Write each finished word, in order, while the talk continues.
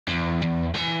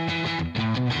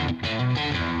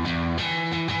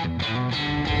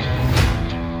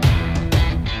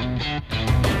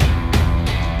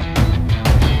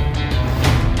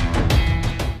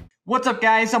What's up,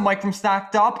 guys? I'm Mike from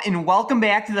Stocked Up, and welcome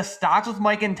back to the Stocks with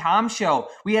Mike and Tom show.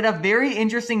 We had a very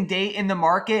interesting day in the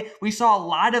market. We saw a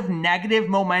lot of negative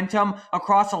momentum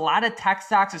across a lot of tech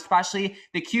stocks, especially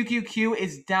the QQQ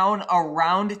is down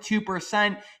around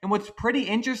 2%. And what's pretty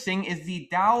interesting is the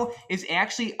Dow is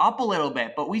actually up a little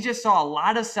bit, but we just saw a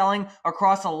lot of selling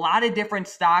across a lot of different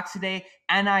stocks today.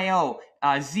 NIO,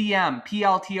 ZM,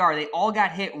 PLTR, they all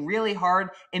got hit really hard.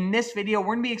 In this video,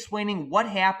 we're going to be explaining what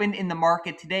happened in the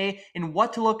market today and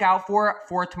what to look out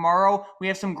for tomorrow. We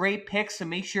have some great picks, so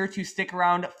make sure to stick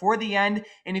around for the end.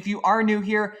 And if you are new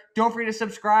here, don't forget to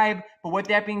subscribe. But with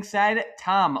that being said,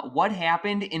 Tom, what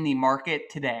happened in the market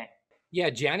today? Yeah,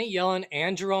 Janet Yellen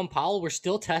and Jerome Powell were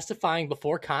still testifying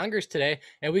before Congress today,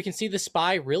 and we can see the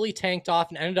SPY really tanked off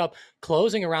and ended up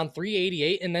closing around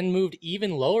 388 and then moved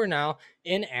even lower now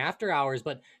in after hours.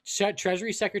 But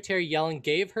Treasury Secretary Yellen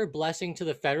gave her blessing to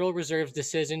the Federal Reserve's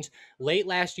decisions late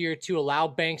last year to allow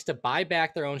banks to buy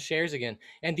back their own shares again.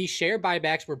 And these share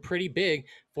buybacks were pretty big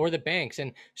for the banks.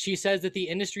 And she says that the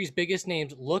industry's biggest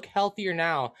names look healthier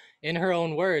now, in her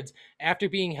own words, after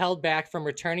being held back from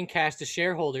returning cash to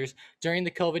shareholders during the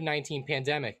COVID-19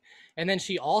 pandemic. And then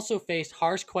she also faced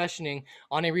harsh questioning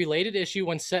on a related issue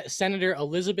when Senator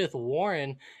Elizabeth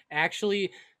Warren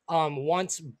actually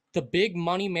wants the big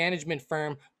money management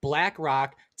firm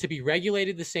BlackRock to be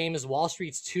regulated the same as Wall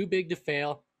Street's too big to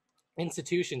fail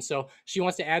institution. So she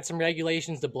wants to add some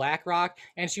regulations to BlackRock,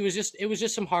 and it was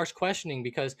just some harsh questioning,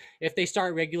 because if they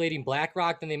start regulating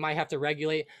BlackRock, then they might have to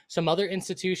regulate some other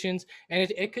institutions,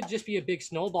 and it could just be a big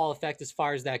snowball effect as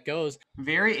far as that goes.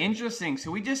 Very interesting.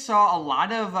 So we just saw a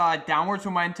lot of downwards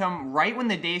momentum right when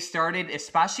the day started,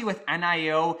 especially with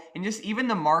NIO and just even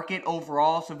the market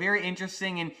overall. So very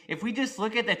interesting. And if we just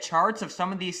look at the charts of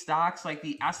some of these stocks like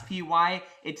the SPY,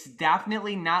 it's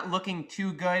definitely not looking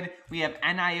too good. We have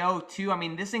NIO too. I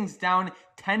mean, this thing's down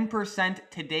 10%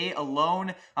 today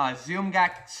alone. Zoom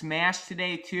got smashed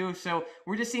today too. So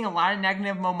we're just seeing a lot of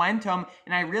negative momentum,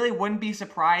 and I really wouldn't be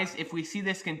surprised if we see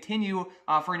this continue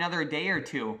for another day or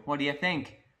two. What do you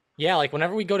think? Yeah, like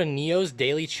whenever we go to Neo's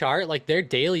daily chart, like their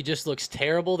daily just looks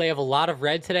terrible. They have a lot of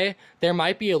red today. There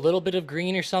might be a little bit of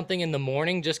green or something in the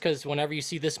morning, just because whenever you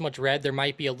see this much red, there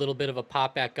might be a little bit of a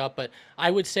pop back up. But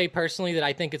I would say personally that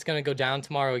I think it's going to go down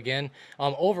tomorrow again.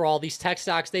 Overall, these tech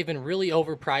stocks, they've been really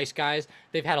overpriced, guys.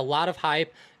 They've had a lot of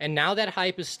hype, and now that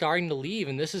hype is starting to leave.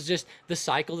 And this is just the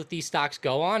cycle that these stocks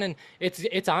go on. And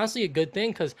it's honestly a good thing,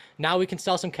 because now we can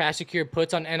sell some cash secured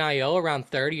puts on NIO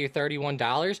around $30 or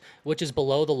 $31, which is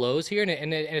below the lows here,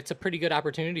 and it's a pretty good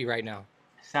opportunity right now.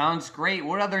 Sounds great.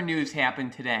 What other news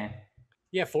happened today?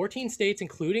 Yeah, 14 states,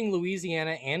 including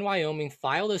Louisiana and Wyoming,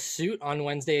 filed a suit on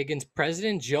Wednesday against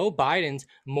President Joe Biden's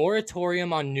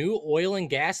moratorium on new oil and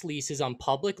gas leases on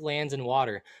public lands and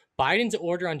water. Biden's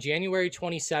order on January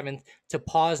 27th to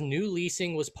pause new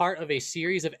leasing was part of a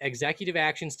series of executive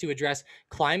actions to address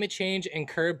climate change and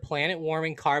curb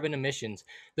planet-warming carbon emissions.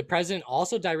 The president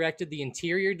also directed the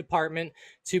Interior Department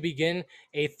to begin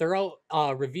a thorough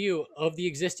review of the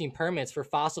existing permits for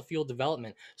fossil fuel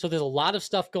development. So there's a lot of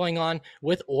stuff going on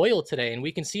with oil today, and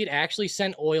we can see it actually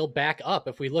sent oil back up.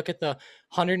 If we look at the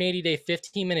 180-day,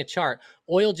 15-minute chart,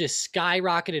 oil just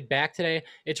skyrocketed back today.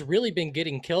 It's really been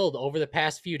getting killed over the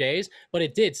past few days, but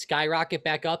it did skyrocket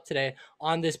back up today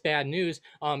on this bad news.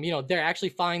 They're actually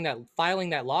filing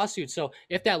that lawsuit. So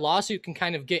if that lawsuit can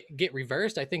kind of get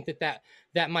reversed, I think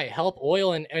that might help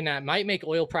oil, and that might make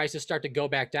oil prices start to go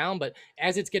back down. But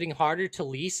as it's getting harder to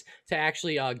lease, to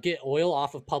actually get oil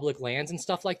off of public lands and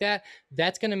stuff like that,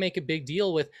 that's going to make a big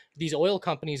deal with these oil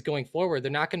companies going forward.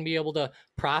 They're not going to be able to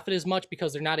profit as much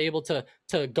because they're not able to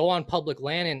go on public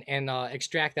land and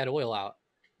extract that oil out.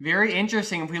 Very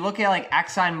interesting. If we look at like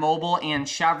ExxonMobil and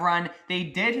Chevron, they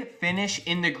did finish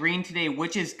in the green today,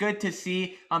 which is good to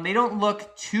see. They don't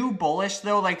look too bullish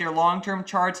though, like their long-term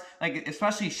charts, like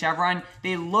especially Chevron,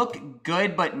 they look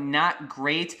good but not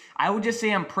great. I would just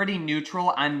say I'm pretty neutral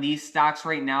on these stocks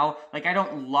right now. Like I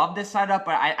don't love the setup,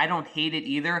 but I don't hate it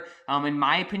either. In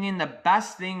my opinion, the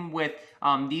best thing with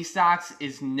these stocks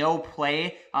is no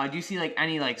play. Do you see like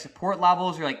any like support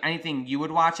levels or like anything you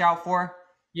would watch out for?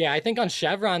 Yeah, I think on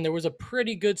Chevron, there was a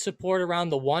pretty good support around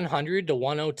the 100 to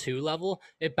 102 level.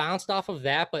 It bounced off of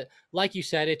that, but like you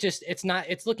said,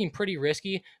 it's looking pretty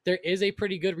risky. There is a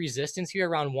pretty good resistance here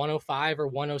around 105 or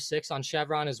 106 on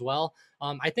Chevron as well.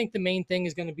 I think the main thing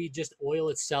is going to be just oil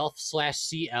itself /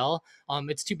 CL.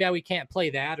 It's too bad we can't play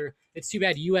that, or it's too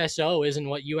bad USO isn't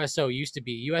what USO used to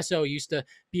be. USO used to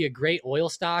be a great oil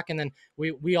stock, and then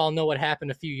we all know what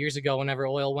happened a few years ago whenever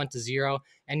oil went to zero,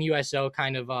 and USO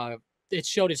kind of it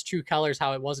showed its true colors,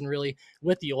 how it wasn't really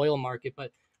with the oil market.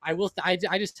 But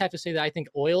I just have to say that I think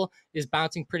oil is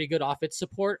bouncing pretty good off its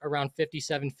support around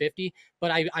 57.50.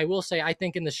 But I will say I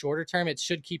think in the shorter term it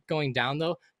should keep going down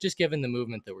though, just given the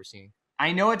movement that we're seeing.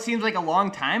 I know it seems like a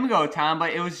long time ago, Tom,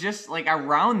 but it was just like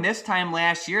around this time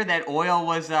last year that oil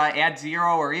was at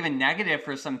zero or even negative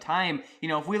for some time.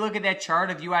 If we look at that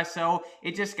chart of USO,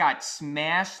 it just got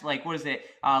smashed. Like, what is it?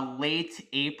 Late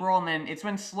April, and then it's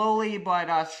been slowly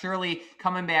but surely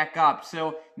coming back up.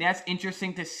 So that's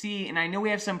interesting to see. And I know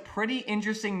we have some pretty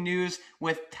interesting news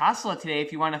with Tesla today.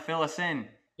 If you want to fill us in.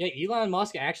 Yeah, Elon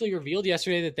Musk actually revealed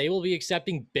yesterday that they will be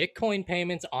accepting Bitcoin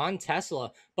payments on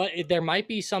Tesla, but there might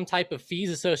be some type of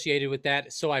fees associated with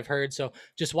that. So I've heard. So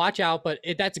just watch out. But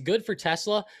that's good for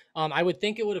Tesla. I would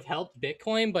think it would have helped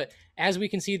Bitcoin, but as we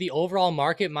can see, the overall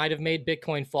market might have made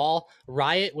Bitcoin fall.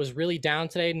 Riot was really down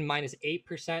today,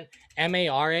 -8%.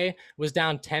 MARA was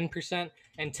down 10%.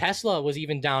 And Tesla was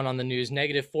even down on the news,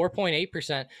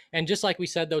 -4.8%. And just like we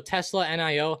said, though, Tesla,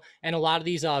 NIO, and a lot of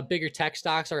these bigger tech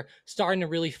stocks are starting to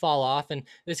really fall off. And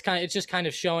it's just kind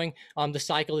of showing the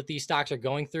cycle that these stocks are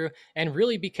going through. And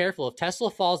really be careful. If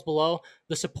Tesla falls below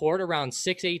the support around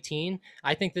 618,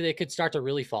 I think that it could start to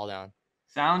really fall down.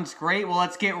 Sounds great. Well,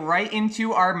 let's get right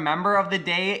into our member of the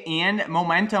day and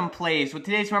momentum plays. With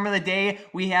today's member of the day,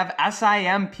 we have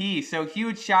SIMP. So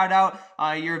huge shout out.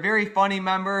 You're a very funny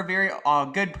member, very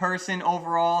good person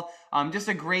overall. Just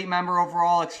a great member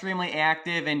overall, extremely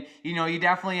active, and you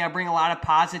definitely bring a lot of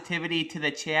positivity to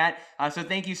the chat. So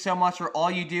thank you so much for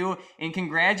all you do, and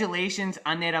congratulations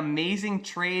on that amazing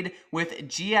trade with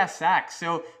GSX.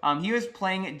 So he was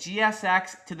playing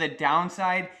GSX to the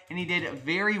downside, and he did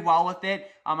very well with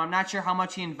it. I'm not sure how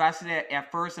much he invested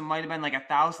at first. It might have been like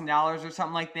 $1,000 or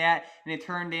something like that, and it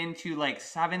turned into like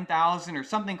 7,000 or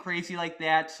something crazy like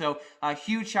that. So a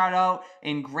huge shout out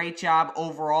and great job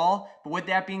overall. But with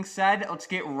that being said, let's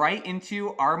get right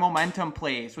into our momentum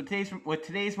plays. With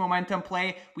today's momentum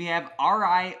play, we have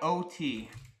RIOT.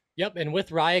 Yep, and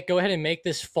with Riot, go ahead and make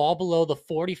this fall below the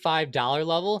 $45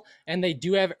 level. And they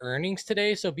do have earnings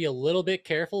today, so be a little bit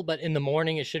careful. But in the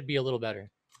morning, it should be a little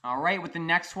better. All right, with the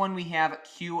next one, we have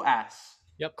QS.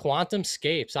 Yep, Quantum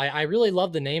Scapes. I really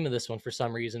love the name of this one for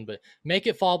some reason, but make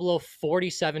it fall below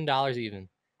 $47 even.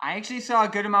 I actually saw a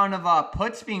good amount of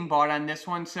puts being bought on this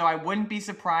one, so I wouldn't be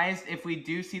surprised if we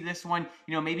do see this one,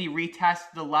 maybe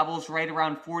retest the levels right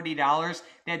around $40.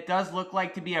 That does look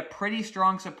like to be a pretty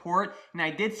strong support, and I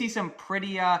did see some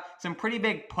pretty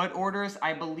big put orders.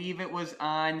 I believe it was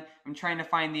on, I'm trying to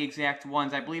find the exact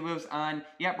ones. I believe it was on,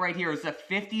 yep, right here. It was the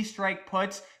 50 strike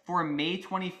puts for May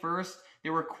 21st.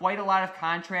 There were quite a lot of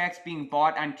contracts being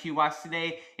bought on QS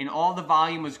today, and all the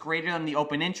volume was greater than the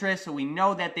open interest. So we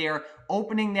know that they are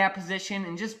opening that position,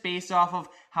 and just based off of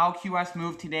how QS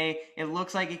moved today, it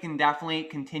looks like it can definitely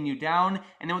continue down.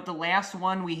 And then with the last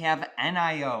one, we have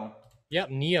NIO. Yep,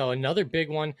 Neo, another big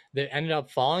one that ended up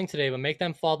falling today, but make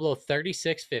them fall below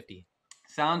 36.50.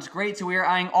 Sounds great. So we are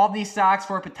eyeing all these stocks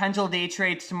for potential day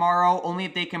trades tomorrow, only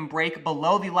if they can break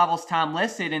below the levels Tom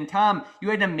listed. And Tom, you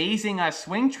had an amazing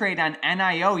swing trade on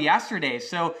NIO yesterday.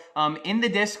 So in the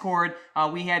Discord,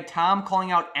 we had Tom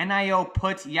calling out NIO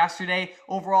puts yesterday.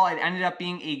 Overall, it ended up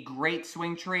being a great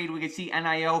swing trade. We could see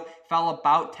NIO fell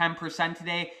about 10%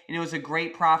 today, and it was a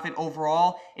great profit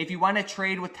overall. If you want to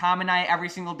trade with Tom and I every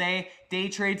single day, day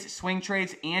trades, swing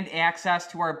trades, and access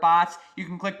to our bots, you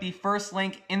can click the first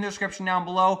link in the description down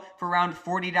below for around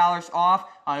 $40 off.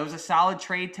 It was a solid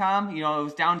trade, Tom. It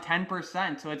was down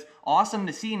 10%, so it's awesome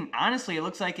to see. And honestly, it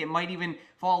looks like it might even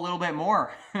fall a little bit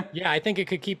more. Yeah, I think it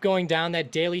could keep going down.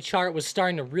 That daily chart was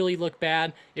starting to really look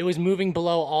bad. It was moving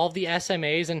below all of the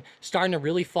SMAs and starting to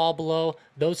really fall below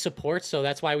those supports. So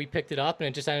that's why we picked it up, and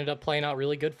it just ended up playing out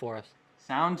really good for us.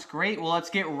 Sounds great. Well,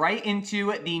 let's get right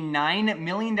into the $9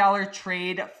 million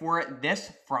trade for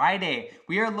this Friday.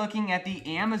 We are looking at the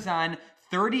Amazon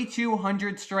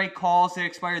 3,200 strike calls that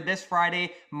expired this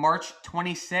Friday, March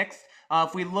 26th.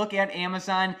 If we look at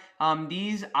Amazon,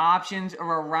 these options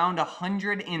are around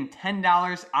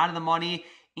 $110 out of the money,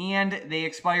 and they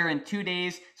expire in 2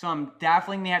 days. So I'm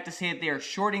definitely going to have to say that they are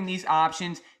shorting these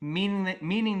options,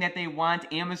 meaning that they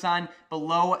want Amazon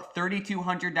below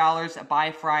 $3,200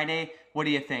 by Friday. What do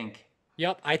you think?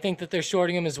 Yep, I think that they're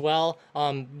shorting them as well.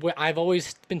 I've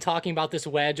always been talking about this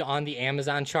wedge on the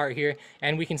Amazon chart here,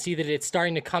 and we can see that it's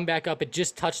starting to come back up. It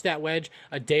just touched that wedge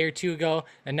a day or two ago,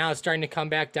 and now it's starting to come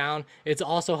back down. It's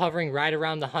also hovering right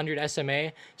around the 100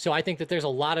 SMA, so I think that there's a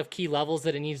lot of key levels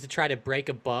that it needs to try to break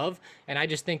above, and I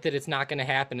just think that it's not going to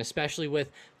happen, especially with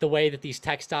the way that these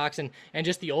tech stocks and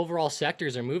just the overall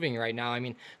sectors are moving right now. I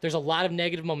mean, there's a lot of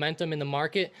negative momentum in the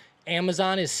market.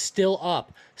 Amazon is still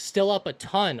up a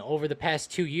ton over the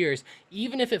past 2 years.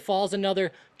 Even if it falls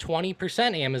another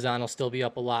 20%, Amazon will still be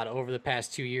up a lot over the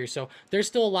past 2 years. So there's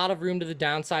still a lot of room to the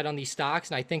downside on these stocks.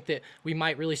 And I think that we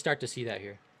might really start to see that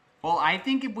here. Well, I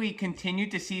think if we continue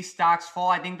to see stocks fall,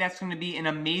 I think that's going to be an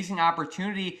amazing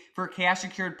opportunity for cash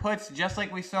secured puts, just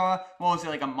like we saw, what was it,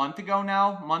 like a month ago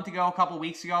now? A month ago, a couple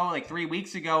weeks ago, like 3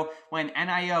 weeks ago, when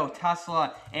NIO,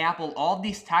 Tesla, Apple, all of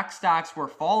these tech stocks were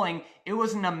falling. It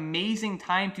was an amazing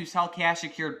time to sell cash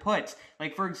secured puts.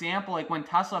 Like, for example, like when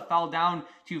Tesla fell down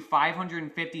to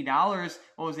 $550,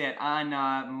 what was that,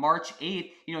 on March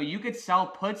 8th, you could sell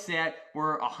puts that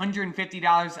were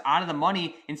 $150 out of the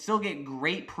money and still get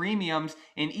great premiums.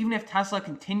 And even if Tesla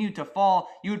continued to fall,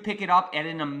 you would pick it up at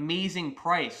an amazing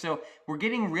price. So we're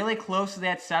getting really close to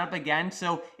that setup again.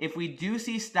 So if we do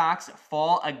see stocks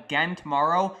fall again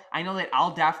tomorrow, I know that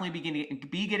I'll definitely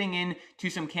be getting into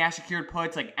some cash secured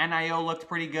puts. Like NIO looked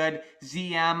pretty good,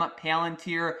 ZM,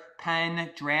 Palantir, Penn,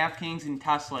 DraftKings, and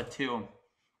Tesla too.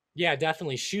 Yeah,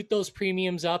 definitely shoot those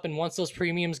premiums up. And once those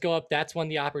premiums go up, that's when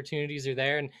the opportunities are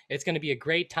there. And it's going to be a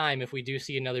great time if we do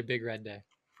see another big red day.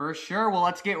 For sure. Well,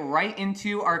 let's get right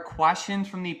into our questions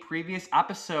from the previous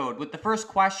episode. With the first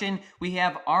question, we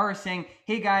have R saying,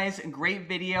 "Hey guys, great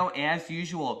video as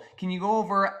usual. Can you go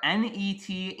over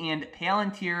NET and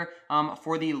Palantir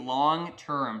for the long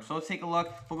term?" So let's take a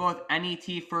look. We'll go with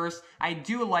NET first. I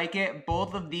do like it.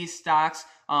 Both of these stocks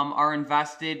are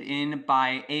invested in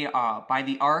by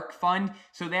the ARK fund,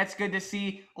 so that's good to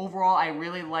see. Overall, I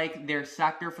really like their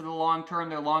sector for the long term.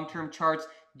 Their long term charts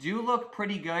do look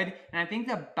pretty good. And I think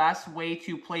the best way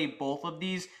to play both of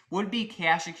these would be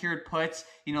cash secured puts.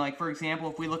 Like for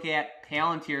example, if we look at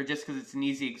Palantir, just because it's an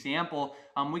easy example,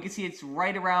 we can see it's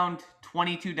right around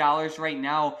 $22 right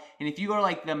now. And if you go to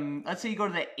like let's say you go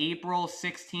to the April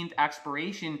 16th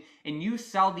expiration and you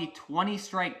sell the 20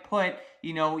 strike put,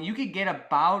 you could get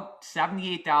about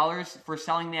 $78 for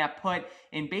selling that put.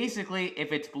 And basically,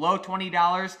 if it's below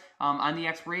 $20 on the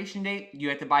expiration date, you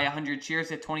have to buy 100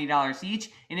 shares at $20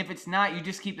 each. And if it's not, you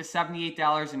just keep the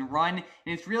 $78 and run. And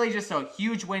it's really just a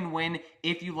huge win-win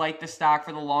if you like the stock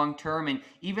for the long term. And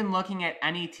even looking at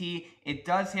NET, it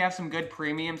does have some good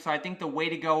premium. So I think the way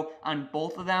to go on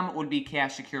both of them would be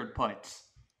cash secured puts.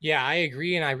 Yeah, I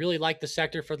agree. And I really like the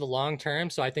sector for the long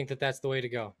term. So I think that that's the way to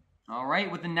go. All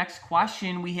right, with the next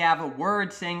question, we have a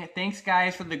word saying, "Thanks,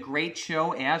 guys, for the great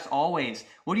show as always.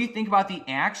 What do you think about the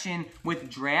action with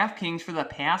DraftKings for the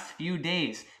past few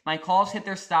days? My calls hit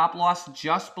their stop loss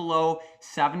just below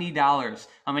 $70.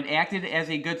 It acted as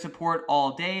a good support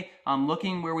all day. I'm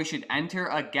looking where we should enter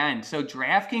again." So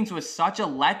DraftKings was such a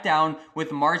letdown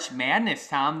with March Madness,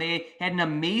 Tom. They had an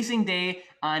amazing day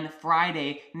on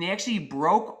Friday, and they actually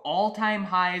broke all-time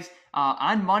highs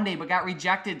on Monday, but got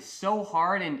rejected so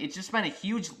hard, and it's just been a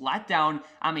huge letdown.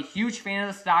 I'm a huge fan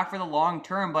of the stock for the long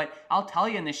term, but I'll tell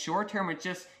you, in the short term, it's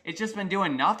just been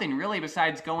doing nothing really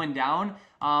besides going down.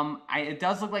 It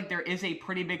does look like there is a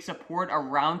pretty big support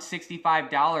around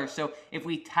 $65. So if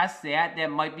we test that, that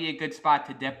might be a good spot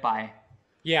to dip by.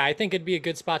 Yeah, I think it'd be a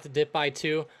good spot to dip by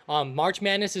too. March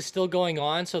Madness is still going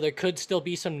on, so there could still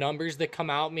be some numbers that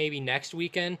come out maybe next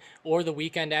weekend or the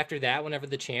weekend after that whenever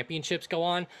the championships go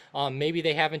on. Maybe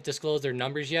they haven't disclosed their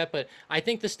numbers yet, but I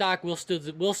think the stock will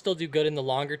still do good in the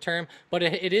longer term, but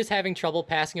it is having trouble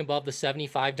passing above the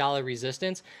 $75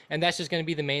 resistance, and that's just going to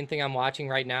be the main thing I'm watching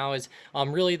right now is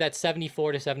really that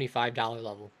 $74 to $75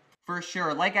 level. For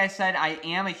sure. Like I said, I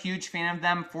am a huge fan of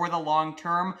them for the long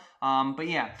term. But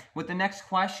yeah, with the next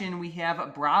question, we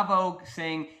have Bravo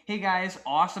saying, "Hey guys,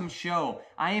 awesome show.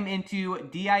 I am into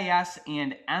DIS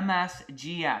and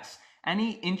MSGS.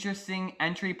 Any interesting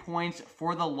entry points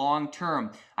for the long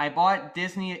term? I bought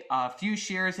Disney a few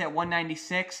shares at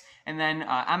 196 and then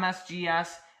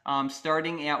MSGS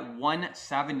starting at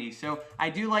 170. So I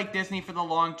do like Disney for the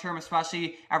long term,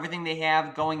 especially everything they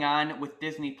have going on with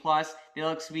Disney Plus. It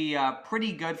looks to be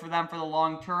pretty good for them for the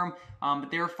long term,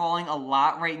 but they're falling a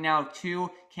lot right now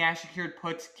too. Cash secured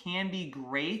puts can be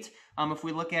great. If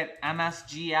we look at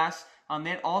MSGS,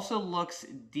 that also looks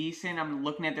decent. I'm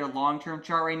looking at their long-term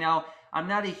chart right now. I'm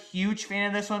not a huge fan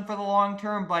of this one for the long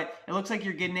term, but it looks like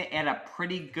you're getting it at a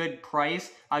pretty good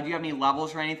price. Do you have any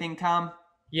levels or anything, Tom?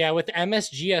 Yeah, with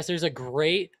MSGS, there's a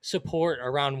great support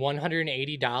around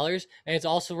 $180, and it's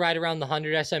also right around the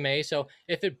 100 SMA. So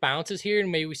if it bounces here and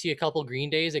maybe we see a couple green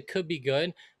days, it could be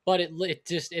good. but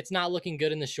it's not looking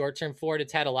good in the short term for it.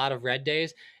 It's had a lot of red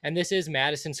days, and this is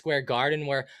Madison Square Garden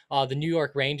where the New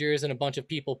York Rangers and a bunch of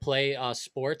people play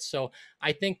sports. So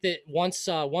I think that once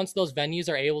those venues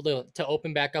are able to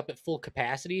open back up at full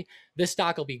capacity, this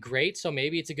stock will be great. So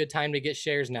maybe it's a good time to get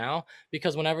shares now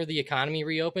because whenever the economy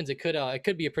reopens, it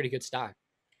could be a pretty good stock.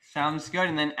 Sounds good.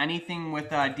 And then anything with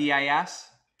DIS?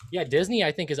 Yeah, Disney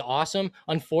I think is awesome.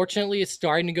 Unfortunately, it's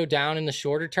starting to go down in the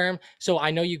shorter term. So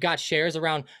I know you got shares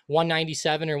around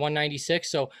 197 or 196.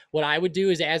 So what I would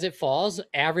do is as it falls,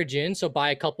 average in. So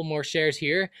buy a couple more shares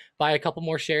here, buy a couple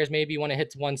more shares maybe when it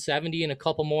hits 170 and a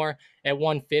couple more at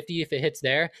 150 if it hits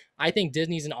there. I think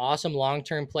Disney's an awesome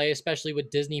long-term play, especially with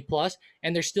Disney Plus,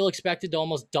 and they're still expected to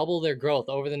almost double their growth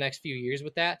over the next few years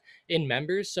with that in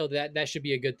members. So that should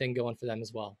be a good thing going for them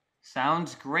as well.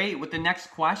 Sounds great. With the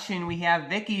next question, we have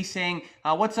Vicky saying,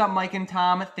 what's up, Mike and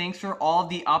Tom? Thanks for all of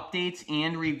the updates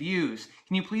and reviews.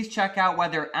 Can you please check out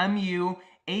whether MU,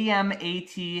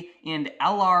 AMAT, and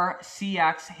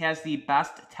LRCX has the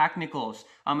best technicals?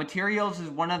 Materials is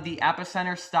one of the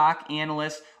epicenter stock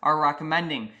analysts are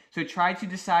recommending. So try to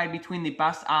decide between the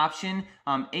best option,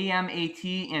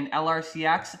 AMAT and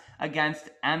LRCX against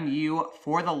MU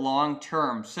for the long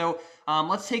term. So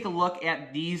let's take a look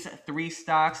at these three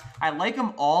stocks. I like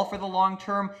them all for the long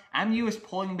term. MU is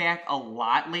pulling back a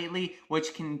lot lately,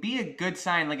 which can be a good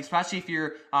sign, like especially if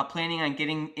you're planning on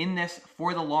getting in this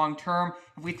for the long term.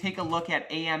 If we take a look at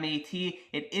AMAT,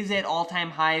 it is at all-time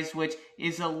highs, which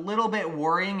is a little bit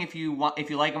worrying if you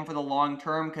like them for the long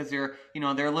term because they're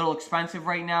a little expensive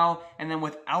right now. And then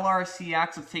with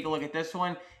LRCX, let's take a look at this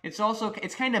one.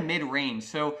 It's kind of mid-range.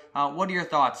 So what are your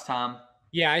thoughts, Tom?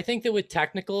 Yeah, I think that with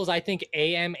technicals, I think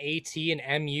AMAT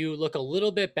and MU look a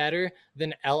little bit better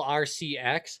than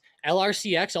LRCX.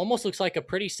 LRCX almost looks like a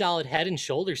pretty solid head and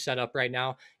shoulder setup right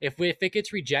now. If it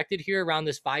gets rejected here around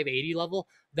this 580 level,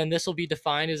 then this will be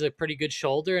defined as a pretty good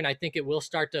shoulder, and I think it will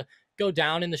start to go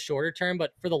down in the shorter term.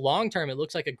 But for the long term, it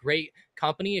looks like a great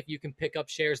company if you can pick up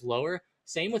shares lower.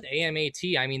 Same with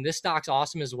AMAT. I mean, this stock's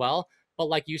awesome as well, but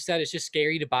like you said, it's just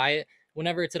scary to buy it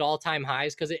whenever it's at all-time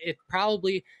highs because it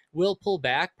probably will pull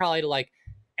back probably to like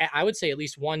I would say at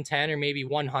least 110 or maybe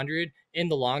 100 in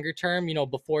the longer term,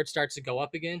 before it starts to go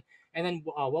up again. And then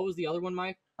what was the other one,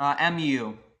 Mike?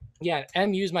 MU. Yeah,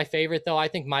 MU is my favorite though. I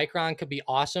think Micron could be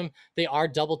awesome. They are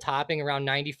double topping around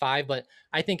 95, but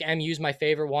I think MU is my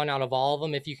favorite one out of all of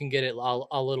them if you can get it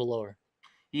a little lower.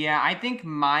 Yeah, I think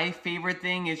my favorite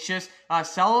thing is just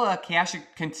sell a cash.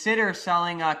 Consider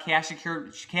selling cash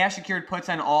secured puts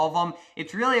on all of them.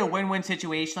 It's really a win-win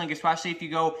situation, like especially if you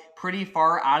go pretty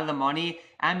far out of the money.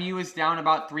 MU is down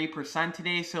about 3%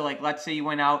 today. So like let's say you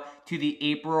went out to the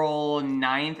April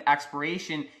 9th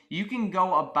expiration, you can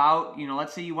go about,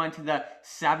 let's say you went to the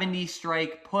 70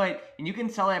 strike put and you can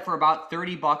sell that for about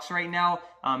 30 bucks right now.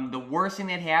 The worst thing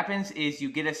that happens is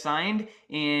you get assigned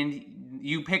and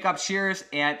you pick up shares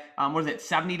at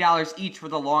 $70 each for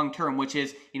the long term, which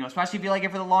is, especially if you like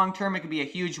it for the long term, it could be a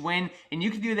huge win. And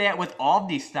you can do that with all of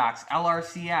these stocks,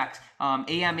 LRCX,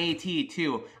 AMAT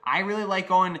too. I really like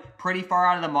going pretty far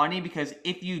out of the money because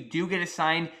if you do get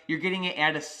assigned, you're getting it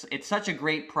at such a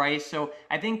great price. So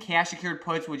I think cash secured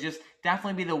puts would just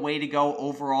definitely be the way to go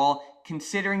overall,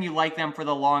 considering you like them for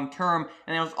the long term.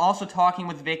 And I was also talking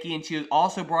with Vicky, and she was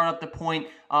also brought up the point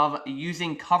of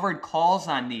using covered calls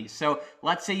on these. So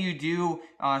let's say you do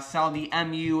sell the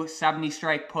MU 70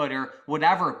 strike put or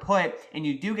whatever put, and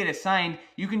you do get assigned,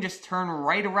 you can just turn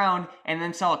right around and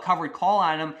then sell a covered call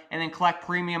on them and then collect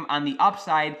premium on the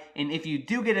upside. And if you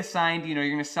do get assigned, you're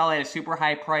going to sell at a super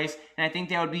high price. And I think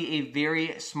that would be a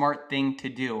very smart thing to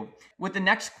do. With the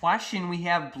next question, we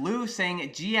have Blue saying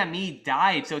GME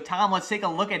died. So Tom, let's take a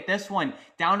look at this one.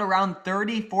 Down around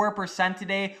 34%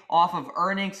 today off of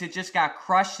earnings. It just got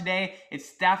crushed today.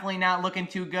 It's definitely not looking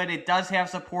too good. It does have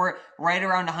support right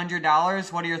around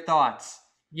 $100. What are your thoughts?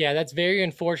 Yeah, that's very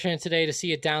unfortunate today to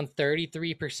see it down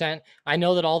 33%. I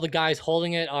know that all the guys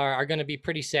holding it are going to be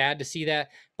pretty sad to see that,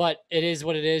 but it is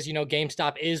what it is.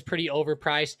 GameStop is pretty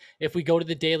overpriced. If we go to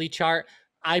the daily chart,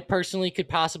 I personally could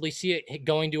possibly see it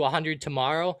going to 100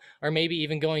 tomorrow or maybe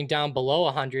even going down below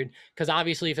 100 because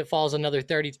obviously if it falls another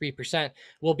 33%,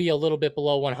 we'll be a little bit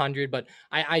below 100. But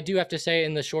I do have to say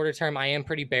in the shorter term, I am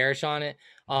pretty bearish on it.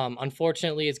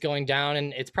 Unfortunately, it's going down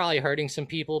and it's probably hurting some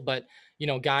people, but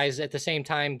guys, at the same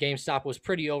time, GameStop was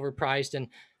pretty overpriced. And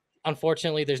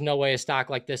unfortunately, there's no way a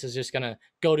stock like this is just going to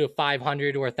go to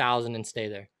 500 or 1,000 and stay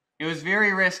there. It was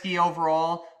very risky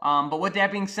overall. But with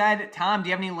that being said, Tom, do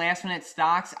you have any last minute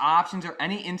stocks, options, or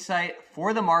any insight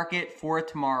for the market for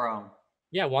tomorrow?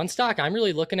 Yeah, one stock I'm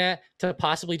really looking at to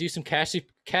possibly do some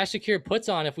cash secured puts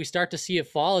on if we start to see it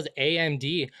fall is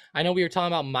AMD. I know we were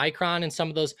talking about Micron and some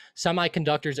of those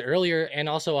semiconductors earlier, and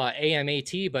also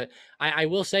AMAT, but I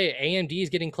will say AMD is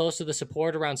getting close to the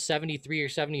support around 73 or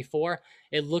 74.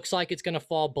 It looks like it's going to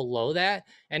fall below that.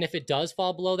 And if it does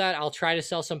fall below that, I'll try to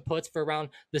sell some puts for around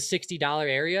the $60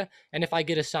 area. And if I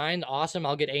get assigned, awesome,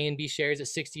 I'll get AMD shares at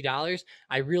 $60.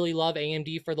 I really love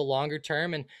AMD for the longer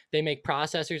term, and they make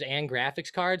processors and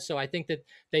graphics cards. So I think that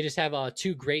they just have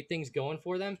two great things going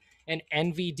for them. And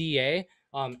NVDA,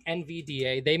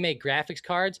 they make graphics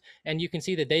cards, and you can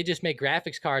see that they just make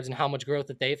graphics cards and how much growth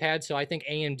that they've had. So I think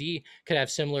AMD could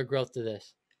have similar growth to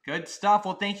this. Good stuff.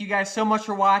 Well, thank you guys so much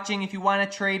for watching. If you want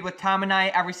to trade with Tom and I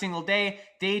every single day,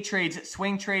 day trades,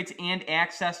 swing trades, and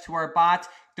access to our bots,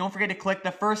 don't forget to click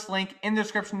the first link in the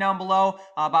description down below,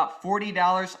 about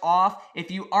 $40 off.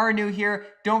 If you are new here,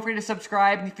 don't forget to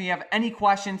subscribe. And if you have any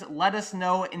questions, let us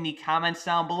know in the comments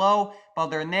down below. But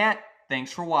other than that,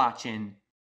 thanks for watching.